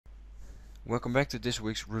Welcome back to this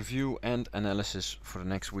week's review and analysis for the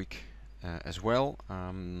next week as well.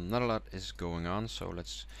 Not a lot is going on, so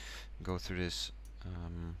let's go through this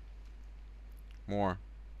more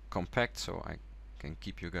compact so I can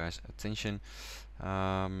keep you guys' attention.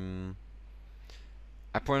 I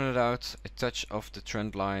pointed out a touch of the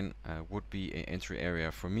trend line would be an entry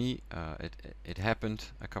area for me. It happened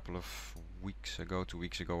a couple of weeks ago, 2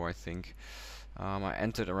 weeks ago I think. I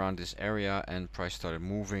entered around this area and price started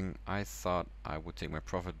moving. I thought I would take my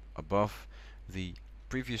profit above the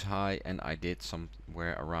previous high, and I did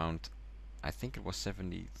somewhere around, I think it was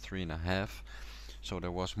 73.5. So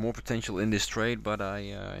there was more potential in this trade, but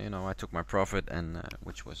I took my profit, and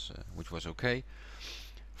which was okay.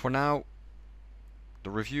 For now,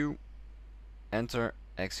 the review: enter,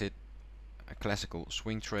 exit, a classical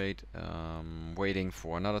swing trade, waiting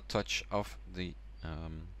for another touch of the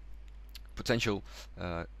potential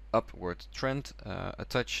upward trend. A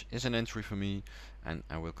touch is an entry for me, and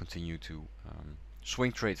I will continue to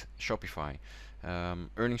swing trade Shopify.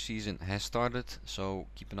 Earnings season has started, so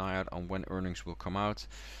keep an eye out on when earnings will come out.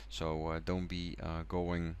 So don't be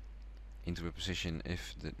going into a position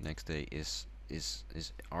if the next day is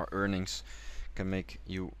our earnings can make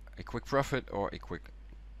you a quick profit or a quick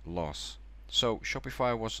loss. So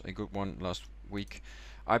Shopify was a good one last week.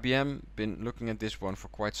 IBM, been looking at this one for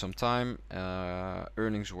quite some time.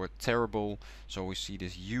 Earnings were terrible, so we see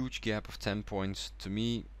this huge gap of 10 points. To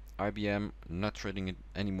me, IBM, not trading it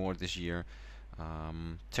anymore this year.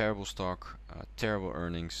 Terrible stock, terrible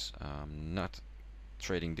earnings. Not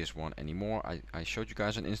trading this one anymore. I showed you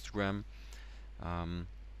guys on Instagram.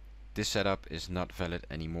 This setup is not valid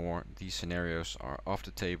anymore. These scenarios are off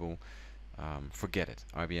the table. Forget it.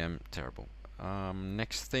 IBM, terrible.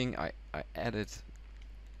 Next thing I added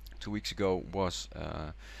 2 weeks ago was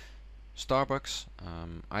Starbucks.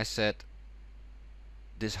 I said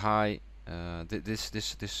this high,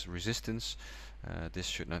 this resistance, this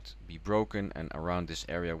should not be broken, and around this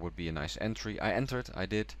area would be a nice entry. I entered, I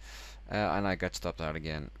did, and I got stopped out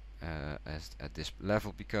again at this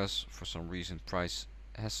level because for some reason price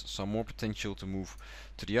has some more potential to move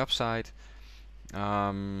to the upside.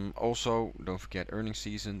 Also, don't forget earnings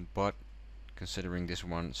season, but considering this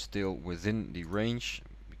one still within the range,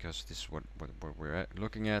 because this is what we're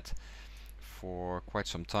looking at for quite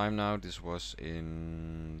some time now. This was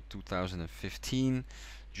in 2015,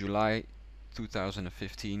 July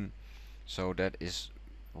 2015, so that is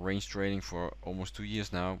range trading for almost 2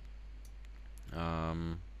 years now.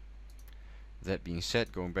 That being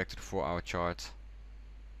said, going back to the 4-hour chart,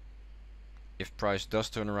 if price does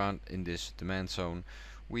turn around in this demand zone,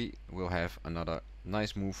 we will have another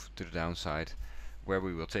nice move to the downside, where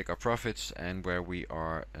we will take our profits and where we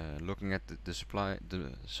are looking at the supply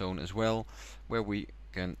zone as well, where we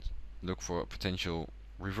can look for potential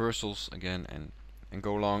reversals again and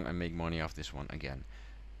go long and make money off this one again.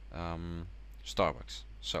 Starbucks.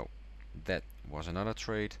 So that was another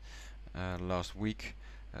trade last week,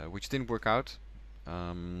 which didn't work out,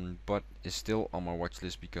 but is still on my watch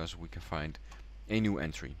list because we can find a new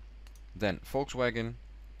entry. Then Volkswagen.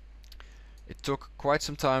 It took quite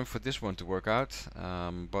some time for this one to work out,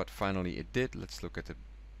 but finally it did. Let's look at the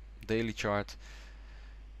daily chart.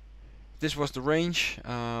 This was the range.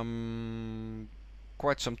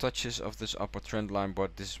 Quite some touches of this upward trend line,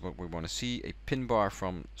 but this is what we want to see. A pin bar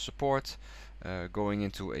from support, going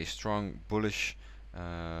into a strong bullish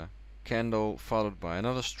candle, followed by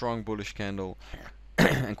another strong bullish candle,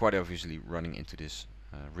 and quite obviously running into this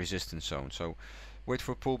resistance zone. So wait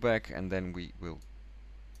for a pullback, and then we will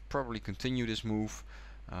probably continue this move.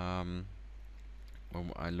 When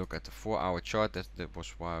I look at the 4-hour chart, that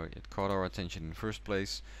was why it caught our attention in the first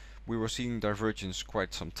place. We were seeing divergence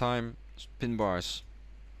quite some time. Pin bars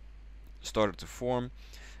started to form,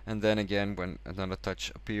 and then again when another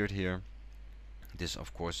touch appeared here, this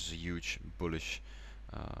of course is a huge bullish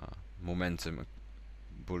momentum,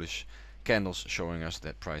 bullish candles showing us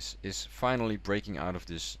that price is finally breaking out of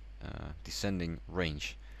this descending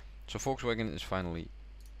range. So Volkswagen is finally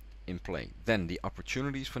in play. Then the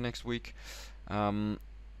opportunities for next week.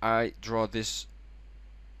 I draw this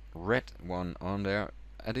red one on there.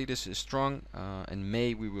 Adidas is strong. In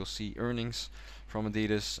May we will see earnings from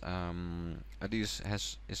Adidas.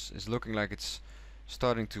 Adidas is looking like it's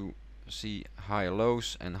starting to see higher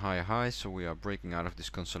lows and higher highs, so we are breaking out of this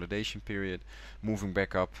consolidation period, moving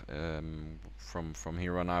back up. From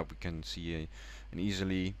here on out we can see an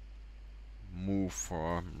easily move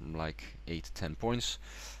for like 8 to 10 points.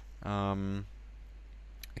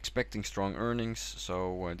 Expecting strong earnings,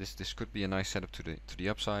 so this could be a nice setup to the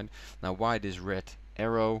upside. Now, why this red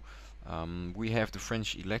arrow? We have the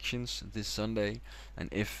French elections this Sunday, and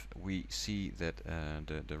if we see that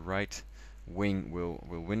the right wing will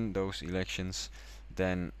win those elections,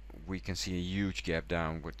 then we can see a huge gap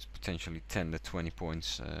down with potentially 10 to 20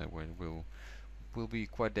 points, where will be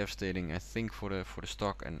quite devastating, I think, for the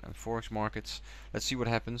stock and forex markets. Let's see what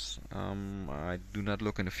happens. I do not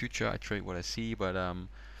look in the future. I trade what I see, but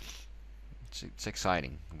it's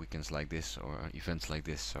exciting weekends like this or events like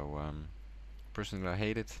this. So personally, I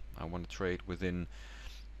hate it. I want to trade within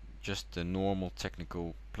just the normal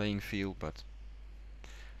technical playing field, but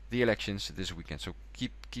the elections this weekend. So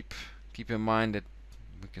keep in mind that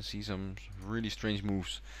we can see some really strange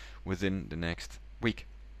moves within the next week.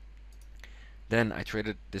 Then I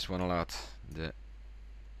traded this one a lot, the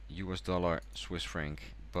US dollar Swiss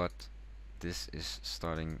franc, but this is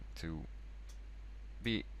starting to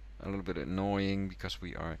be a little bit annoying because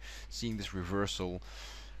we are seeing this reversal.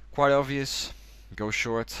 Quite obvious. Go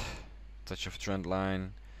short, touch of trend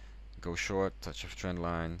line, go short, touch of trend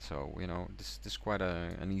line. So you know this is quite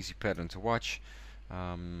an easy pattern to watch.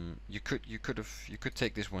 You could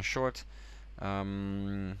take this one short.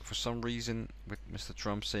 For some reason, with Mr.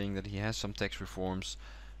 Trump saying that he has some tax reforms,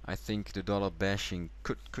 I think the dollar bashing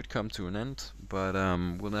could come to an end, but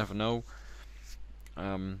we'll never know.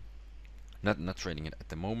 Not trading it at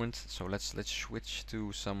the moment. So let's switch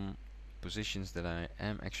to some positions that I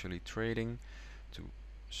am actually trading to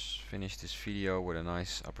finish this video with a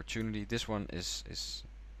nice opportunity. This one is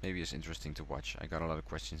maybe is interesting to watch. I got a lot of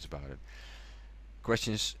questions about it.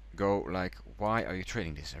 Questions go like, why are you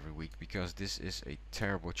trading this every week? Because this is a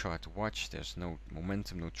terrible chart to watch. There's no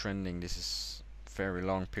momentum, no trending. This is a very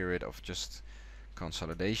long period of just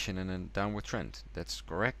consolidation and a downward trend. That's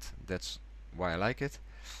correct. That's why I like it.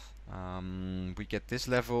 We get this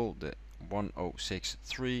level, the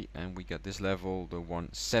 1063, and we get this level, the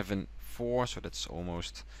 174. So that's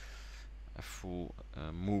almost a full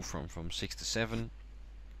move from 6 to 7.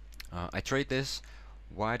 I trade this.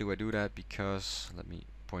 Why do I do that? Because, let me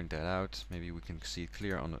point that out, maybe we can see it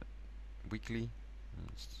clear on the weekly.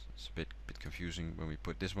 It's a bit confusing when we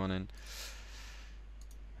put this one in.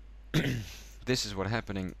 This is what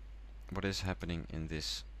is happening in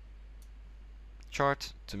this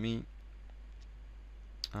chart to me.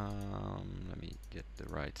 Let me get the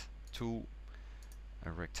right tool,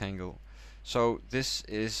 a rectangle. So this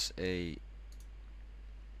is a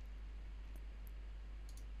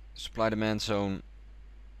supply demand zone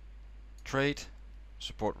trade,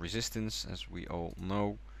 support resistance, as we all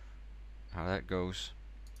know how that goes.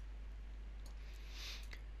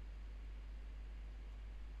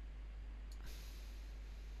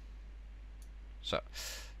 So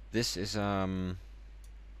this is when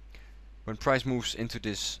price moves into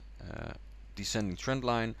this descending trend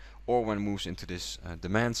line, or when it moves into this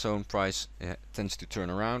demand zone, price tends to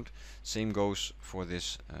turn around. Same goes for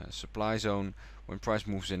this supply zone. When price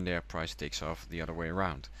moves in there, price takes off the other way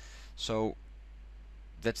around. So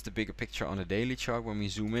that's the bigger picture on the daily chart. When we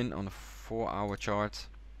zoom in on the 4-hour chart,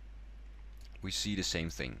 we see the same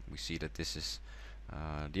thing. We see that this is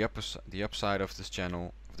the upside of this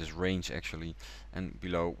channel, of this range actually, and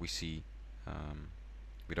below we see,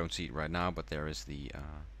 we don't see it right now, but there is the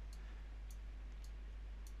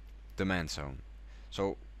demand zone.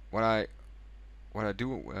 So what I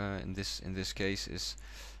do in this case is,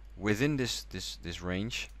 within this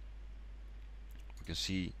range, we can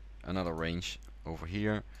see another range over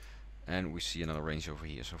here, and we see another range over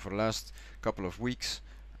here. So for the last couple of weeks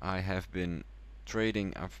I have been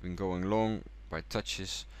trading, I've been going long by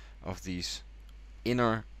touches of these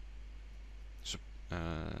inner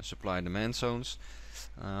supply and demand zones.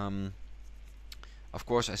 Of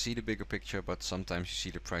course I see the bigger picture, but sometimes you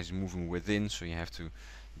see the price moving within, so you have to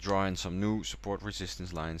draw in some new support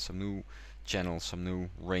resistance lines, some new channels, some new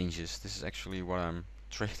ranges. This is actually what I'm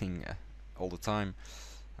trading all the time,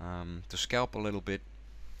 to scalp a little bit.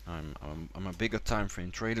 I'm a bigger time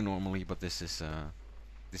frame trader normally, but this is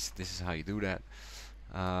this is how you do that.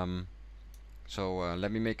 So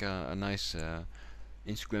let me make a nice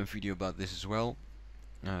Instagram video about this as well,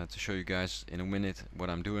 to show you guys in a minute what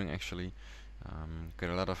I'm doing actually. Get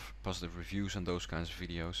a lot of positive reviews on those kinds of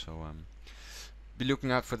videos, so be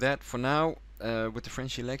looking out for that. For now, with the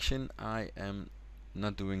French election, I am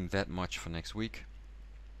not doing that much for next week.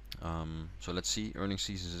 So let's see, earnings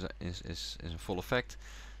season is in full effect.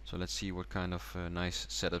 So let's see what kind of nice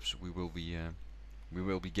setups we will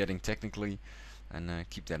be getting technically, and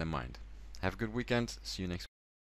keep that in mind. Have a good weekend. See you next week.